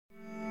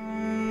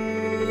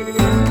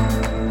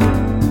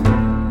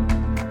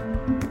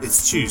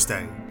It's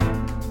Tuesday,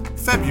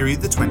 February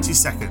the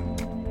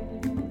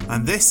 22nd,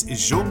 and this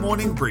is your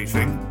morning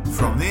briefing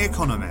from The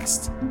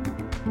Economist.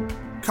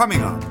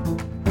 Coming up,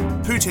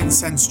 Putin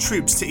sends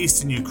troops to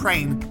eastern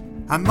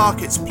Ukraine and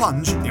markets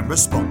plunge in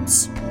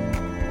response.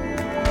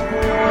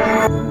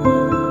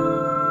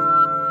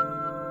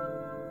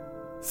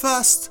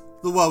 First,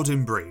 the world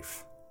in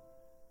brief.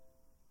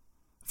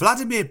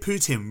 Vladimir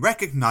Putin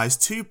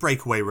recognized two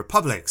breakaway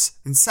republics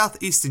in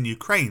southeastern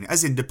Ukraine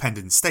as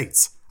independent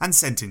states and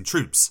sent in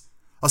troops,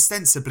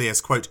 ostensibly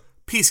as, quote,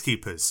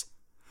 peacekeepers,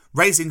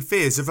 raising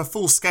fears of a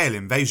full-scale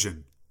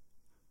invasion.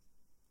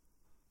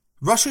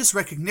 Russia's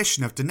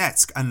recognition of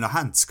Donetsk and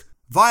Luhansk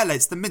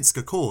violates the Minsk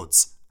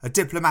Accords, a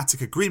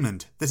diplomatic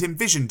agreement that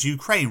envisioned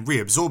Ukraine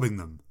reabsorbing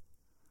them.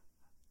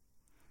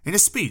 In a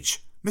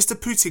speech, Mr.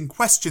 Putin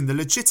questioned the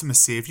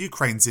legitimacy of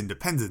Ukraine's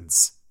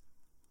independence.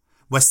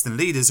 Western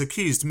leaders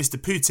accused Mr.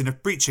 Putin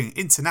of breaching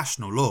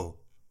international law.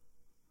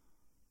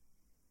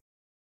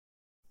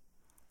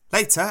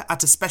 Later,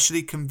 at a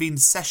specially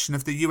convened session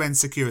of the UN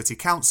Security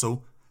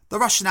Council, the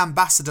Russian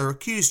ambassador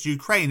accused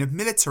Ukraine of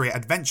military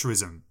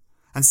adventurism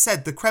and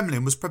said the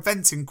Kremlin was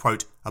preventing,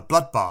 quote, a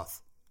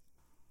bloodbath.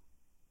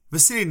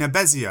 Vasily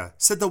Nebezia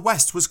said the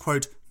West was,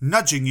 quote,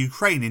 nudging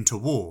Ukraine into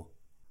war.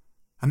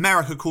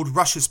 America called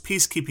Russia's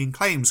peacekeeping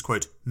claims,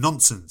 quote,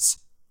 nonsense.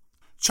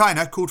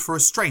 China called for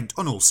restraint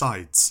on all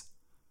sides.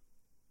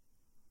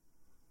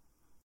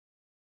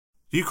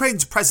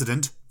 Ukraine's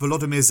President,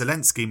 Volodymyr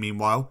Zelensky,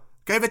 meanwhile,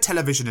 gave a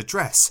television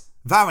address,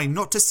 vowing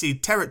not to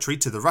cede territory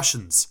to the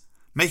Russians,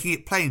 making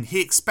it plain he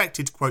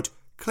expected, quote,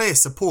 clear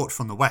support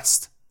from the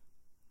West.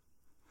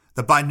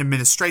 The Biden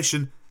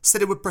administration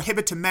said it would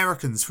prohibit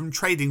Americans from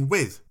trading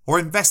with or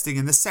investing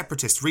in the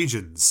separatist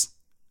regions.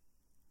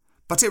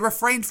 But it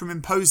refrained from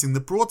imposing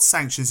the broad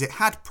sanctions it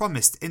had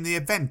promised in the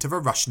event of a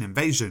Russian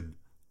invasion.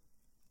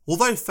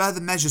 Although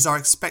further measures are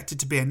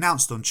expected to be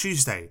announced on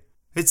Tuesday,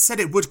 it said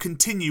it would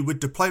continue with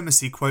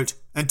diplomacy, quote,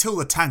 until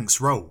the tanks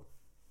roll.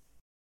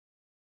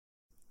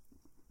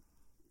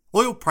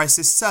 Oil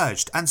prices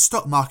surged and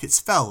stock markets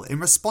fell in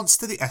response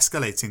to the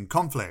escalating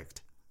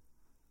conflict.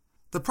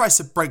 The price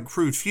of Brent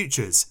crude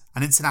futures,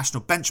 an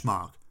international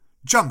benchmark,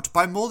 jumped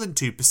by more than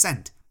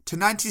 2% to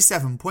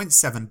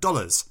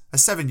 $97.7, a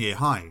 7-year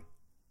high.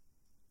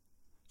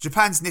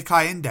 Japan's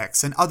Nikkei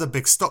index and other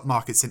big stock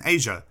markets in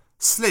Asia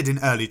slid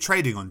in early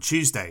trading on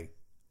Tuesday.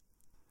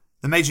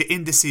 The major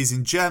indices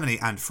in Germany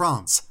and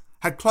France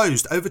had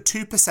closed over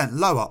 2%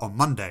 lower on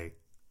Monday.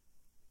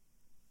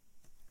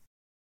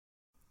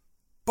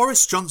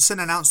 Boris Johnson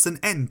announced an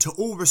end to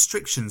all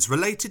restrictions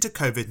related to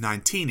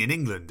COVID-19 in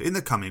England in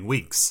the coming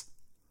weeks.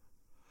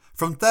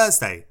 From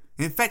Thursday,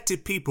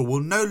 infected people will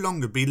no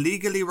longer be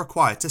legally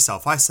required to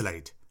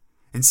self-isolate.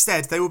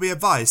 Instead, they will be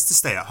advised to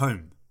stay at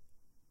home.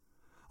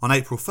 On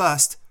April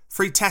 1st,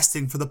 free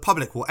testing for the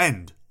public will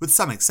end, with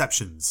some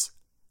exceptions.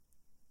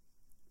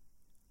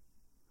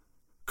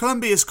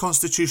 Colombia's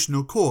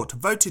Constitutional Court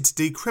voted to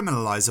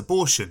decriminalise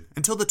abortion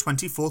until the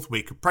 24th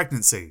week of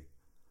pregnancy.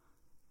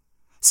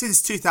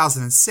 Since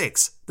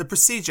 2006, the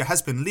procedure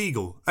has been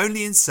legal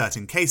only in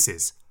certain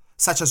cases,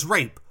 such as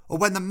rape or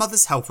when the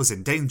mother's health was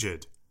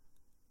endangered.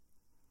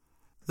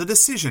 The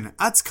decision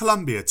adds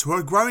Colombia to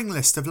a growing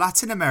list of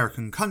Latin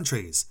American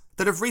countries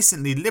that have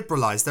recently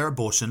liberalised their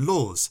abortion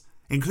laws,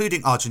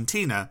 including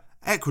Argentina,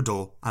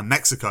 Ecuador and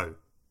Mexico.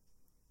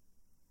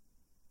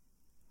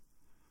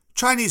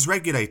 Chinese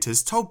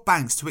regulators told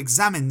banks to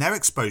examine their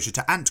exposure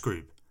to Ant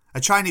Group, a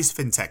Chinese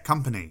fintech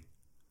company.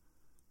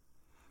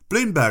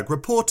 Bloomberg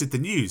reported the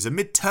news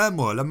amid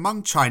turmoil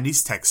among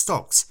Chinese tech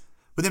stocks,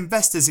 with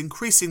investors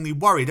increasingly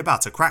worried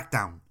about a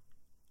crackdown.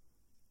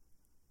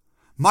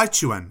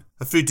 Meituan,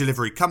 a food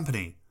delivery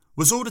company,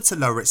 was ordered to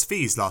lower its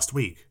fees last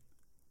week.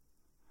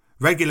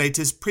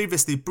 Regulators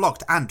previously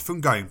blocked Ant from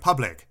going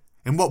public,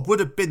 in what would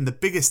have been the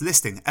biggest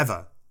listing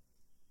ever.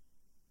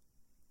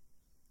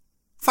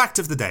 Fact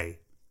of the day: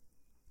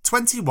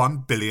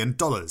 $21 billion.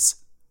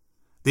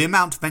 The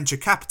amount venture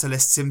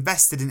capitalists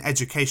invested in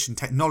education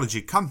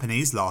technology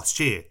companies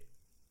last year.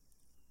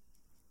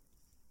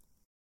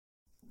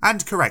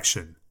 And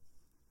correction.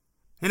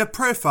 In a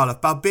profile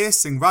of Balbir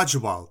Singh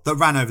Rajawal that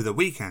ran over the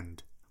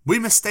weekend, we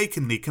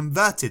mistakenly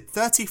converted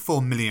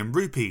 34 million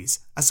rupees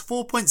as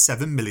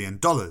 $4.7 million.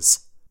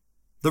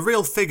 The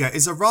real figure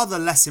is a rather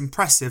less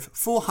impressive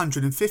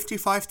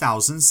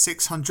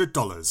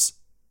 $455,600.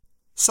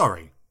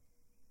 Sorry.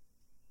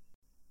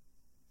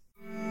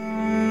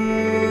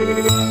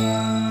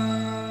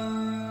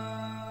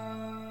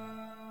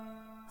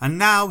 And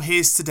now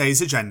here's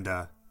today's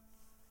agenda.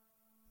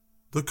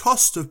 The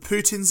cost of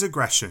Putin's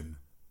aggression.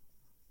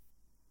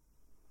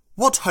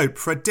 What hope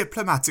for a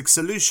diplomatic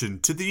solution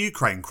to the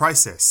Ukraine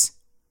crisis?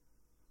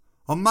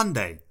 On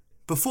Monday,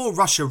 before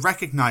Russia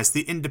recognised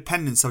the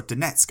independence of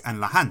Donetsk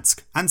and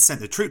Luhansk and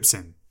sent the troops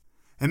in,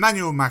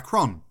 Emmanuel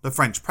Macron, the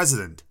French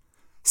president,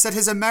 said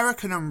his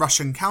American and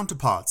Russian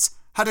counterparts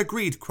had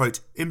agreed, quote,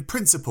 in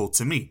principle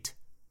to meet.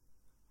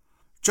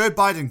 Joe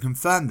Biden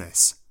confirmed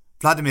this.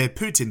 Vladimir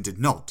Putin did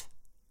not.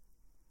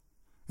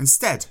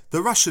 Instead,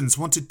 the Russians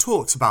wanted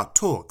talks about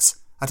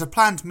talks at a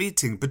planned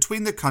meeting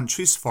between the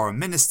country's foreign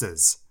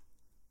ministers.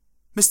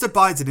 Mr.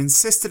 Biden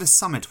insisted a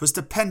summit was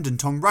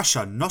dependent on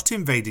Russia not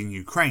invading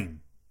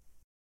Ukraine.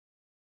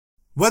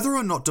 Whether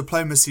or not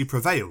diplomacy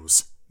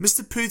prevails,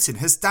 Mr. Putin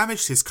has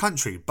damaged his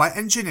country by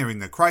engineering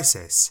the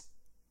crisis.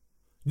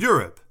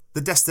 Europe,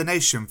 the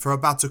destination for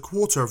about a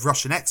quarter of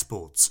Russian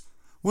exports,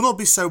 will not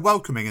be so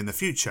welcoming in the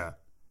future.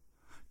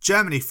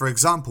 Germany, for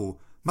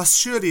example, must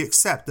surely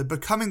accept that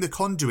becoming the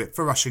conduit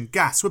for Russian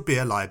gas would be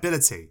a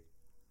liability.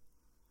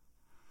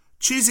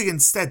 Choosing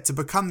instead to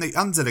become the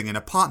underling in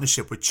a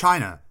partnership with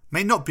China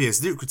may not be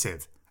as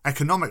lucrative,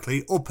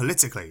 economically or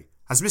politically,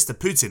 as Mr.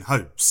 Putin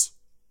hopes.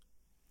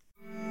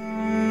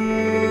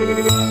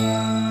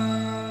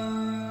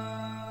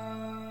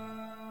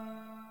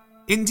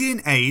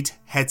 Indian aid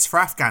heads for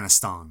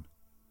Afghanistan.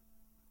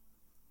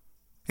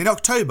 In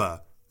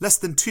October, less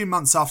than 2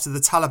 months after the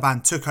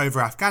Taliban took over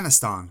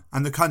Afghanistan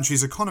and the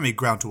country's economy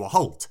ground to a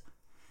halt,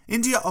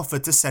 India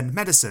offered to send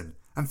medicine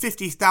and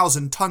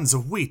 50,000 tons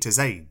of wheat as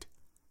aid.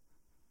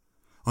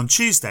 On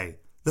Tuesday,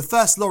 the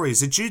first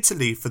lorries are due to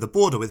leave for the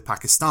border with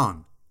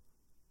Pakistan.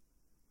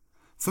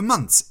 For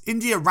months,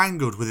 India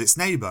wrangled with its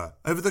neighbour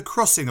over the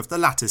crossing of the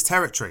latter's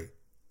territory.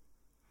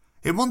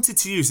 It wanted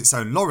to use its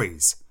own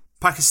lorries.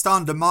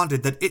 Pakistan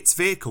demanded that its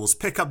vehicles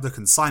pick up the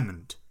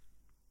consignment.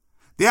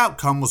 The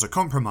outcome was a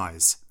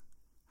compromise.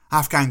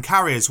 Afghan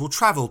carriers will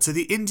travel to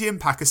the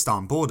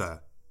Indian-Pakistan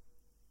border.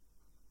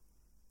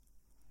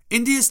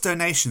 India's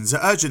donations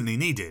are urgently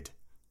needed.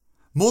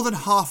 More than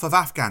half of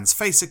Afghans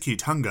face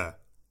acute hunger.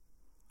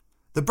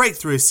 The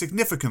breakthrough is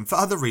significant for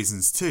other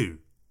reasons too.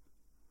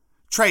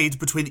 Trade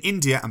between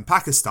India and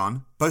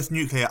Pakistan, both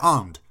nuclear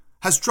armed,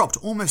 has dropped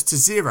almost to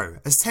zero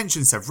as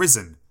tensions have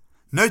risen,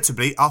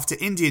 notably after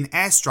Indian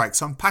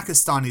airstrikes on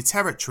Pakistani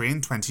territory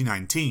in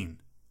 2019.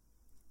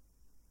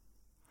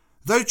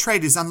 Though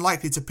trade is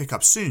unlikely to pick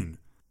up soon,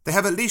 they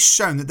have at least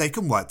shown that they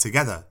can work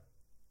together.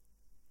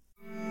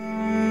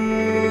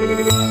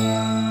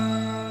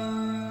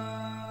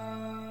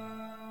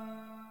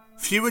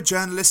 Fewer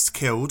journalists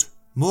killed,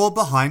 more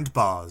behind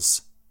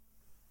bars.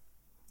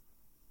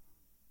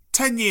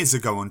 10 years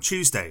ago on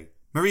Tuesday,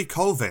 Marie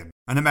Colvin,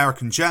 an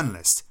American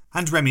journalist,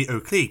 and Rémi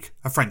Auclique,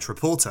 a French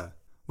reporter,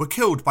 were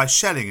killed by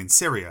shelling in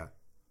Syria.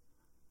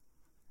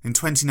 In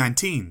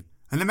 2019,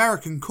 an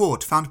American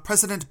court found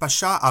President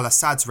Bashar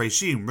al-Assad's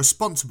regime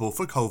responsible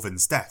for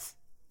Colvin's death.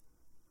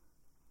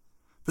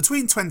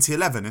 Between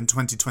 2011 and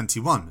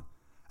 2021,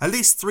 at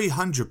least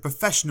 300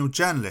 professional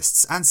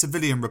journalists and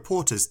civilian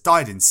reporters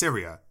died in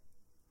Syria.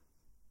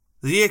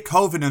 The year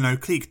Colvin and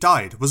Auclique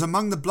died was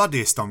among the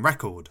bloodiest on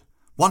record.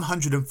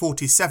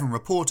 147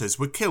 reporters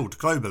were killed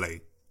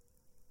globally.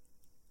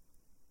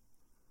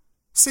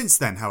 Since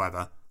then,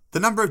 however, the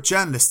number of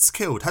journalists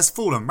killed has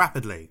fallen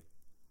rapidly.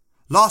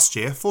 Last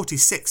year,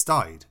 46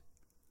 died.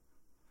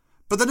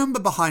 But the number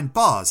behind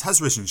bars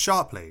has risen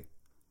sharply.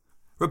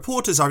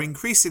 Reporters are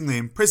increasingly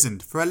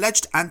imprisoned for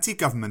alleged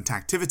anti-government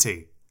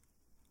activity.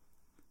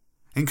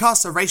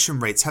 Incarceration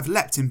rates have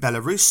leapt in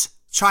Belarus,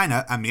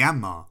 China and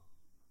Myanmar.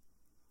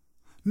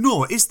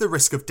 Nor is the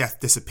risk of death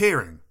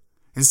disappearing.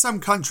 In some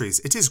countries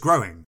it is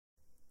growing.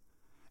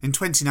 In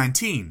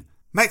 2019,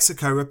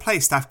 Mexico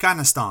replaced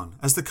Afghanistan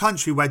as the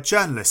country where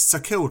journalists are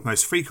killed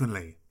most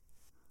frequently.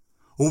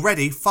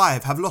 Already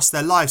 5 have lost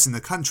their lives in the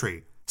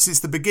country since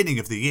the beginning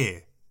of the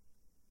year.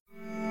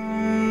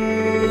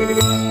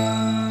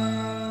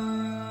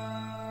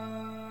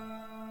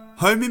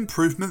 Home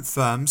improvement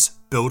firms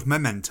build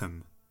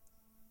momentum.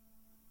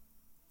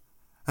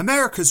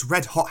 America's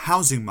red-hot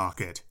housing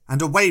market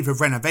and a wave of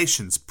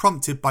renovations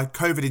prompted by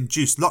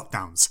COVID-induced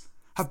lockdowns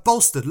have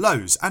bolstered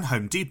Lowe's and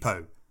Home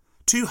Depot,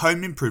 2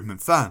 home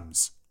improvement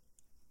firms.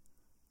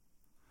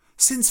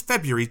 Since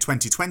February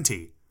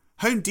 2020,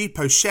 Home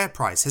Depot's share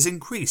price has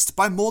increased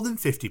by more than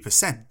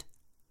 50%.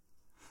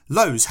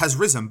 Lowe's has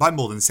risen by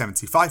more than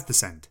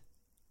 75%.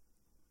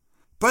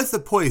 Both are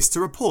poised to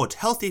report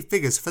healthy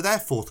figures for their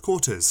fourth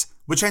quarters,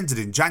 which ended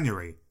in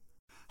January.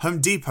 Home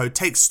Depot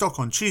takes stock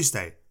on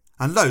Tuesday,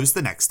 and Lowe's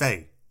the next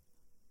day.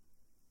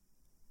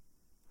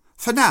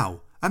 For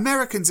now,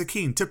 Americans are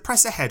keen to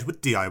press ahead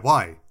with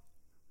DIY.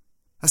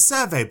 A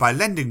survey by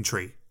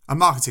LendingTree, a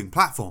marketing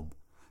platform,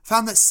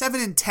 found that 7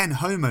 in 10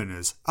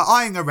 homeowners are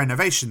eyeing a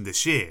renovation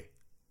this year.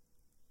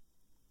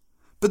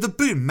 But the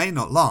boom may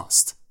not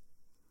last.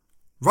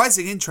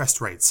 Rising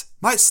interest rates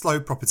might slow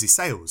property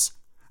sales,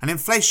 and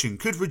inflation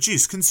could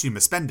reduce consumer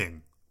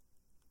spending.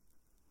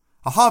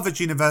 A Harvard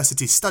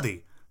University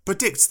study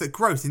predicts that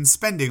growth in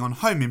spending on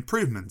home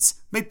improvements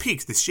may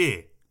peak this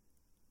year.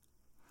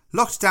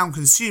 Locked-down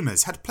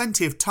consumers had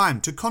plenty of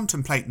time to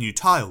contemplate new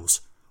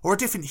tiles or a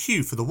different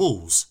hue for the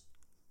walls.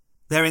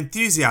 Their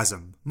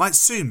enthusiasm might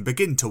soon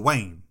begin to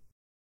wane.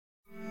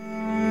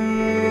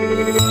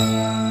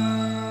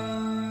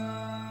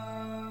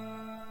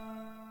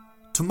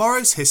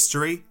 Tomorrow's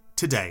history,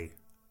 today.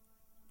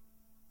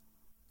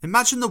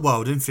 Imagine the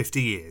world in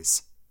 50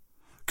 years.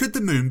 Could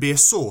the moon be a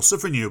source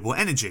of renewable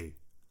energy?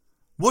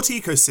 What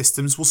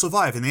ecosystems will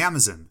survive in the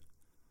Amazon?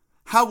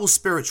 How will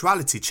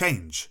spirituality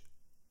change?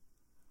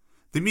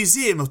 The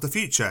Museum of the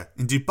Future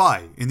in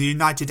Dubai in the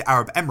United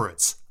Arab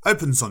Emirates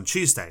opens on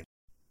Tuesday.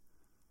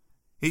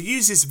 It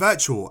uses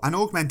virtual and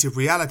augmented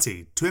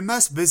reality to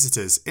immerse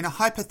visitors in a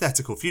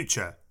hypothetical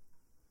future.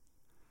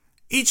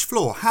 Each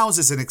floor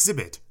houses an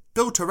exhibit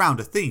built around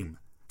a theme,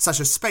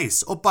 such as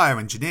space or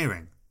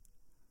bioengineering.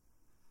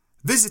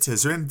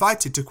 Visitors are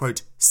invited to,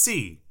 quote,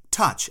 see,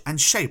 touch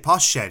and shape our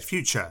shared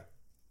future.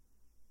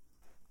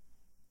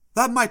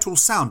 That might all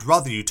sound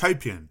rather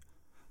utopian,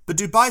 but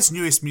Dubai's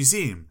newest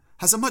museum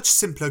has a much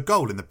simpler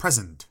goal in the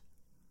present.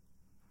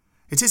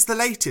 It is the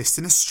latest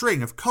in a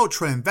string of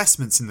cultural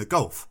investments in the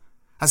Gulf,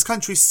 as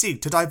countries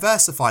seek to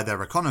diversify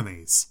their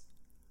economies.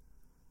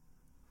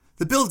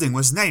 The building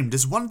was named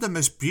as one of the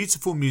most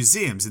beautiful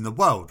museums in the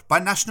world by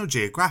National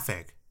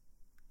Geographic.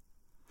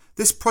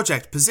 This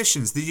project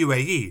positions the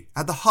UAE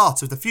at the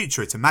heart of the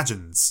future it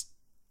imagines.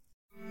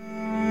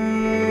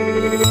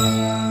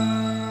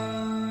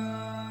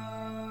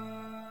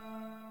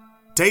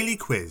 Daily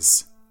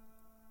Quiz.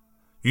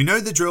 You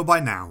know the drill by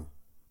now.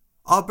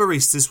 Our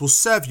baristas will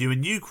serve you a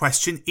new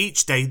question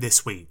each day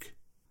this week.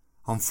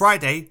 On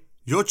Friday,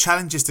 your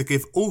challenge is to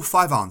give all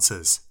 5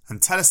 answers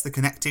and tell us the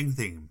connecting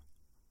theme.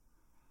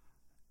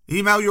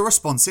 Email your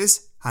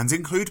responses and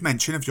include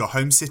mention of your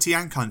home city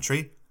and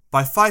country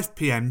by 5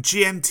 p.m.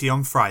 GMT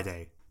on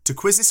Friday to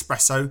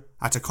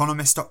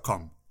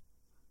quizespresso@economist.com.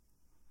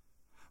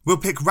 We'll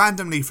pick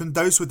randomly from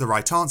those with the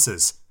right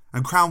answers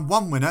and crown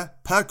one winner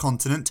per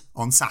continent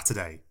on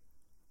Saturday.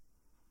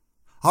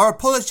 Our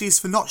apologies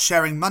for not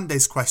sharing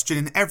Monday's question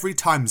in every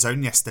time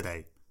zone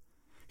yesterday.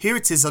 Here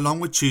it is along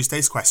with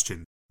Tuesday's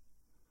question.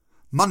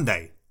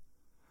 Monday.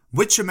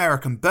 Which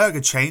American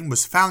burger chain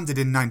was founded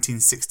in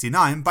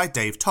 1969 by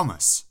Dave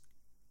Thomas?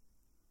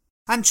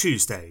 And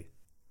Tuesday.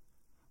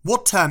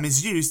 What term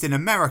is used in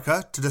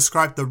America to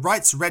describe the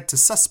rights read to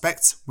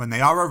suspects when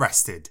they are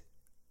arrested?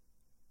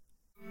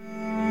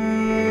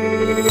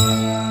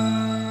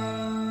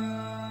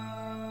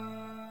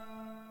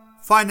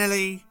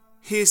 Finally,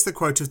 here's the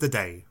quote of the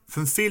day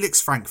from Felix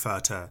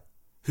Frankfurter,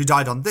 who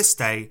died on this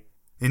day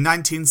in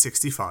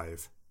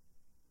 1965.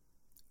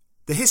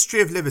 The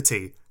history of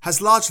liberty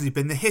has largely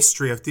been the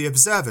history of the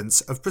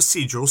observance of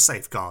procedural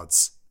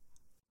safeguards.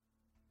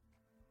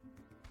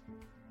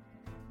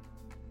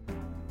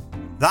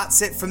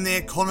 That's it from the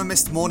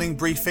Economist morning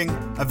briefing,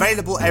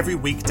 available every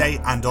weekday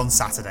and on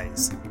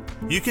Saturdays.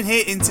 You can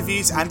hear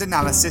interviews and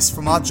analysis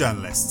from our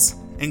journalists,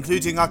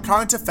 including our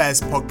current affairs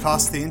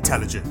podcast, The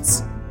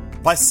Intelligence,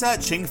 by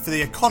searching for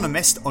The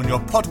Economist on your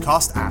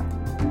podcast app,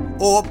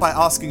 or by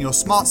asking your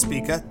smart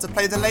speaker to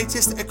play the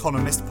latest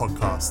Economist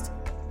podcast.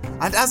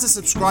 And as a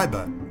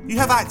subscriber, you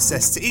have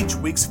access to each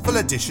week's full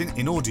edition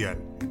in audio.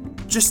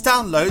 Just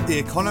download the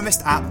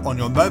Economist app on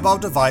your mobile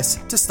device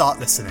to start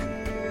listening.